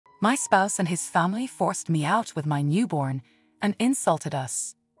My spouse and his family forced me out with my newborn and insulted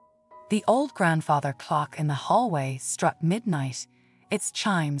us. The old grandfather clock in the hallway struck midnight, its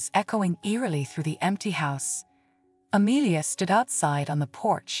chimes echoing eerily through the empty house. Amelia stood outside on the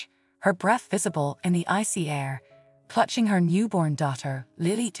porch, her breath visible in the icy air, clutching her newborn daughter,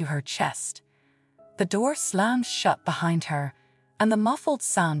 Lily, to her chest. The door slammed shut behind her, and the muffled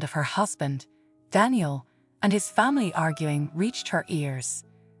sound of her husband, Daniel, and his family arguing reached her ears.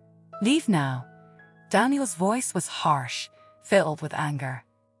 "Leave now." Daniel's voice was harsh, filled with anger.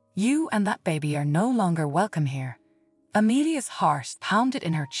 "You and that baby are no longer welcome here." Amelia's heart pounded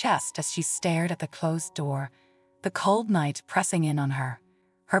in her chest as she stared at the closed door, the cold night pressing in on her.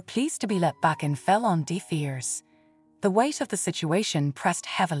 Her pleas to be let back in fell on deaf ears. The weight of the situation pressed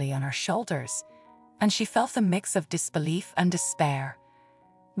heavily on her shoulders, and she felt the mix of disbelief and despair.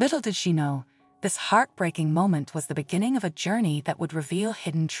 Little did she know, this heartbreaking moment was the beginning of a journey that would reveal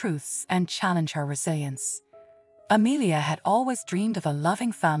hidden truths and challenge her resilience. Amelia had always dreamed of a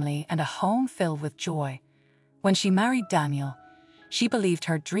loving family and a home filled with joy. When she married Daniel, she believed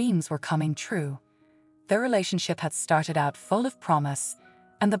her dreams were coming true. Their relationship had started out full of promise,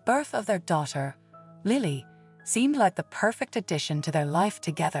 and the birth of their daughter, Lily, seemed like the perfect addition to their life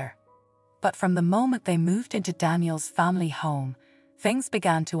together. But from the moment they moved into Daniel's family home, things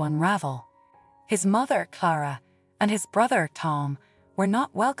began to unravel. His mother, Clara, and his brother, Tom, were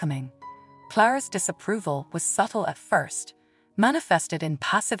not welcoming. Clara's disapproval was subtle at first, manifested in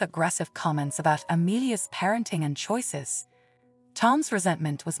passive-aggressive comments about Amelia's parenting and choices. Tom's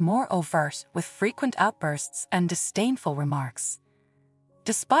resentment was more overt, with frequent outbursts and disdainful remarks.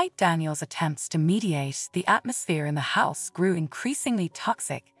 Despite Daniel's attempts to mediate, the atmosphere in the house grew increasingly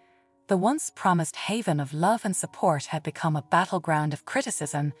toxic. The once promised haven of love and support had become a battleground of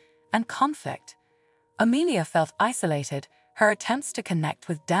criticism and conflict. Amelia felt isolated, her attempts to connect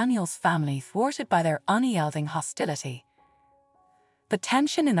with Daniel's family thwarted by their unyielding hostility. The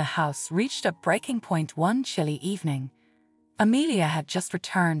tension in the house reached a breaking point one chilly evening. Amelia had just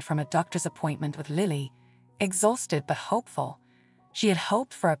returned from a doctor's appointment with Lily, exhausted but hopeful. She had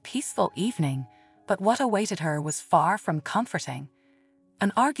hoped for a peaceful evening, but what awaited her was far from comforting.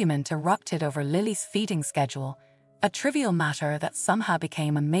 An argument erupted over Lily's feeding schedule, a trivial matter that somehow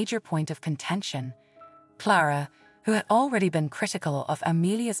became a major point of contention. Clara, who had already been critical of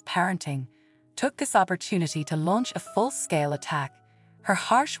Amelia's parenting, took this opportunity to launch a full-scale attack. Her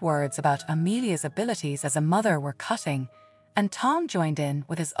harsh words about Amelia's abilities as a mother were cutting, and Tom joined in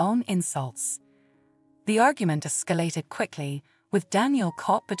with his own insults. The argument escalated quickly, with Daniel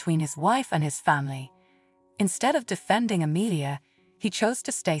caught between his wife and his family. Instead of defending Amelia, he chose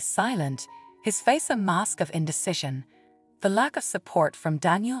to stay silent, his face a mask of indecision. The lack of support from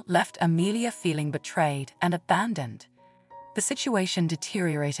Daniel left Amelia feeling betrayed and abandoned. The situation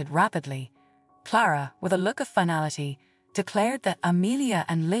deteriorated rapidly. Clara, with a look of finality, declared that Amelia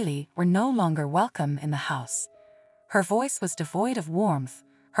and Lily were no longer welcome in the house. Her voice was devoid of warmth,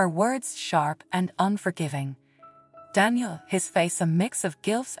 her words sharp and unforgiving. Daniel, his face a mix of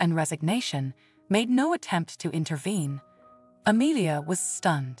guilt and resignation, made no attempt to intervene. Amelia was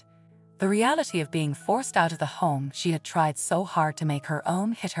stunned. The reality of being forced out of the home she had tried so hard to make her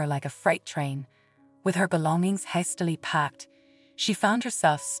own hit her like a freight train. With her belongings hastily packed, she found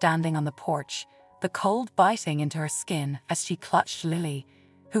herself standing on the porch, the cold biting into her skin as she clutched Lily,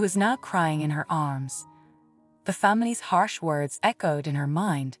 who was now crying in her arms. The family's harsh words echoed in her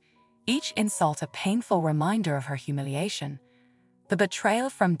mind, each insult a painful reminder of her humiliation. The betrayal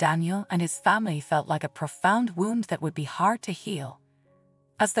from Daniel and his family felt like a profound wound that would be hard to heal.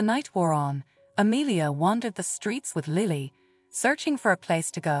 As the night wore on, Amelia wandered the streets with Lily, searching for a place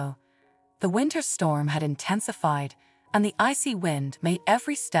to go. The winter storm had intensified, and the icy wind made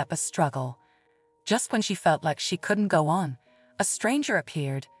every step a struggle. Just when she felt like she couldn't go on, a stranger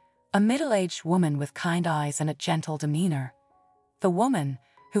appeared, a middle-aged woman with kind eyes and a gentle demeanor. The woman,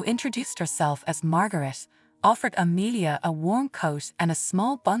 who introduced herself as Margaret, offered Amelia a warm coat and a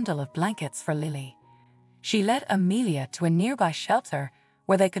small bundle of blankets for Lily. She led Amelia to a nearby shelter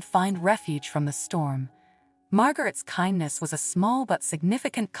where they could find refuge from the storm. Margaret's kindness was a small but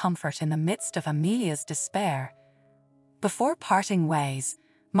significant comfort in the midst of Amelia's despair. Before parting ways,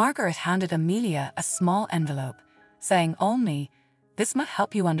 Margaret handed Amelia a small envelope, saying only, "This might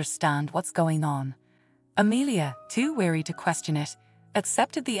help you understand what's going on." Amelia, too weary to question it,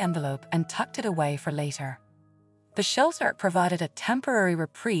 accepted the envelope and tucked it away for later. The shelter provided a temporary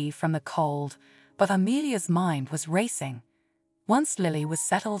reprieve from the cold, but Amelia's mind was racing. Once Lily was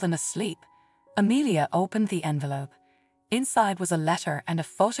settled and asleep, Amelia opened the envelope. Inside was a letter and a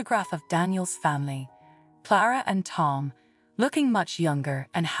photograph of Daniel's family. Clara and Tom, looking much younger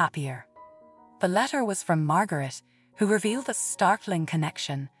and happier. The letter was from Margaret, who revealed a startling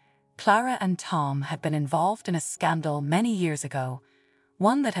connection. Clara and Tom had been involved in a scandal many years ago,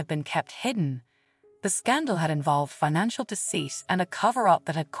 one that had been kept hidden. The scandal had involved financial deceit and a cover-up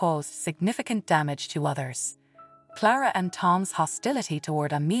that had caused significant damage to others. Clara and Tom's hostility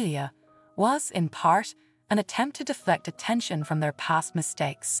toward Amelia was, in part, an attempt to deflect attention from their past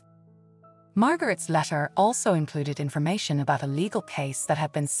mistakes. Margaret's letter also included information about a legal case that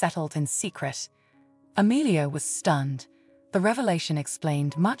had been settled in secret. Amelia was stunned. The revelation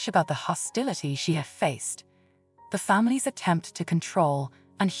explained much about the hostility she had faced. The family's attempt to control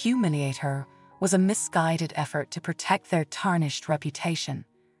and humiliate her was a misguided effort to protect their tarnished reputation.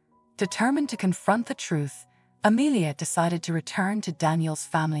 Determined to confront the truth, Amelia decided to return to Daniel's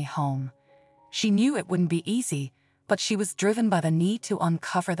family home. She knew it wouldn't be easy, but she was driven by the need to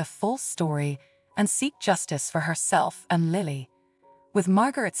uncover the full story and seek justice for herself and Lily. With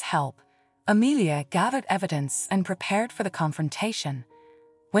Margaret's help, Amelia gathered evidence and prepared for the confrontation.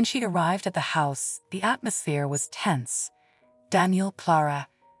 When she arrived at the house, the atmosphere was tense. Daniel, Clara,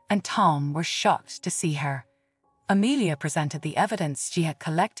 and Tom were shocked to see her. Amelia presented the evidence she had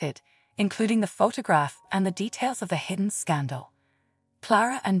collected, including the photograph and the details of the hidden scandal.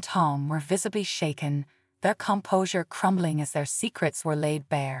 Clara and Tom were visibly shaken, their composure crumbling as their secrets were laid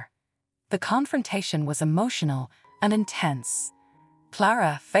bare. The confrontation was emotional and intense.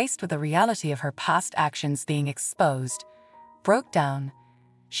 Clara, faced with the reality of her past actions being exposed, broke down.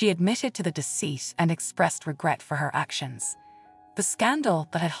 She admitted to the deceit and expressed regret for her actions. The scandal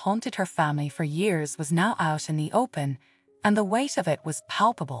that had haunted her family for years was now out in the open, and the weight of it was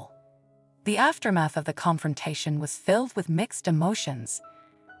palpable. The aftermath of the confrontation was filled with mixed emotions.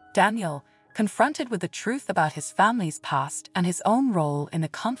 Daniel, confronted with the truth about his family's past and his own role in the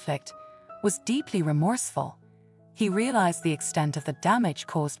conflict, was deeply remorseful. He realized the extent of the damage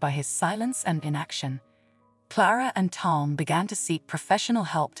caused by his silence and inaction. Clara and Tom began to seek professional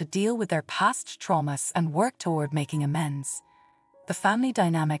help to deal with their past traumas and work toward making amends. The family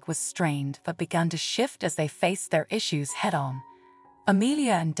dynamic was strained but began to shift as they faced their issues head-on.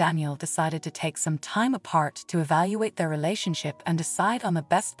 Amelia and Daniel decided to take some time apart to evaluate their relationship and decide on the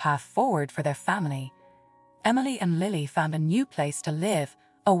best path forward for their family. Emily and Lily found a new place to live,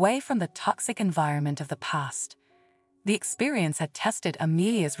 away from the toxic environment of the past. The experience had tested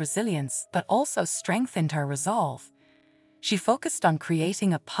Amelia's resilience but also strengthened her resolve. She focused on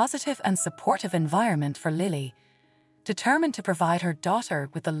creating a positive and supportive environment for Lily, determined to provide her daughter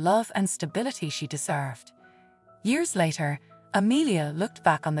with the love and stability she deserved. Years later, Amelia looked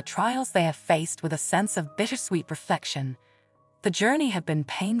back on the trials they had faced with a sense of bittersweet reflection. The journey had been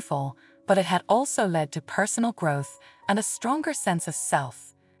painful, but it had also led to personal growth and a stronger sense of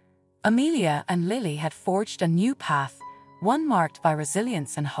self. Amelia and Lily had forged a new path, one marked by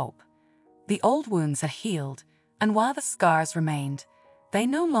resilience and hope. The old wounds had healed, and while the scars remained, they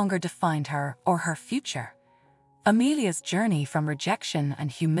no longer defined her or her future. Amelia's journey from rejection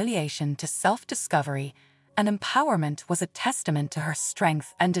and humiliation to self-discovery and empowerment was a testament to her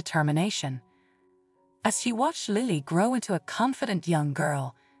strength and determination. As she watched Lily grow into a confident young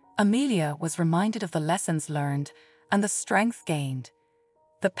girl, Amelia was reminded of the lessons learned and the strength gained.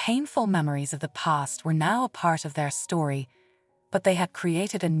 The painful memories of the past were now a part of their story, but they had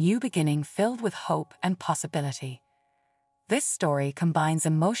created a new beginning filled with hope and possibility. This story combines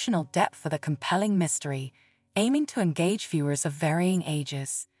emotional depth with a compelling mystery, aiming to engage viewers of varying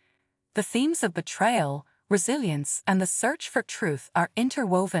ages. The themes of betrayal, resilience, and the search for truth are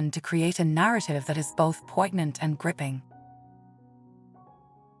interwoven to create a narrative that is both poignant and gripping.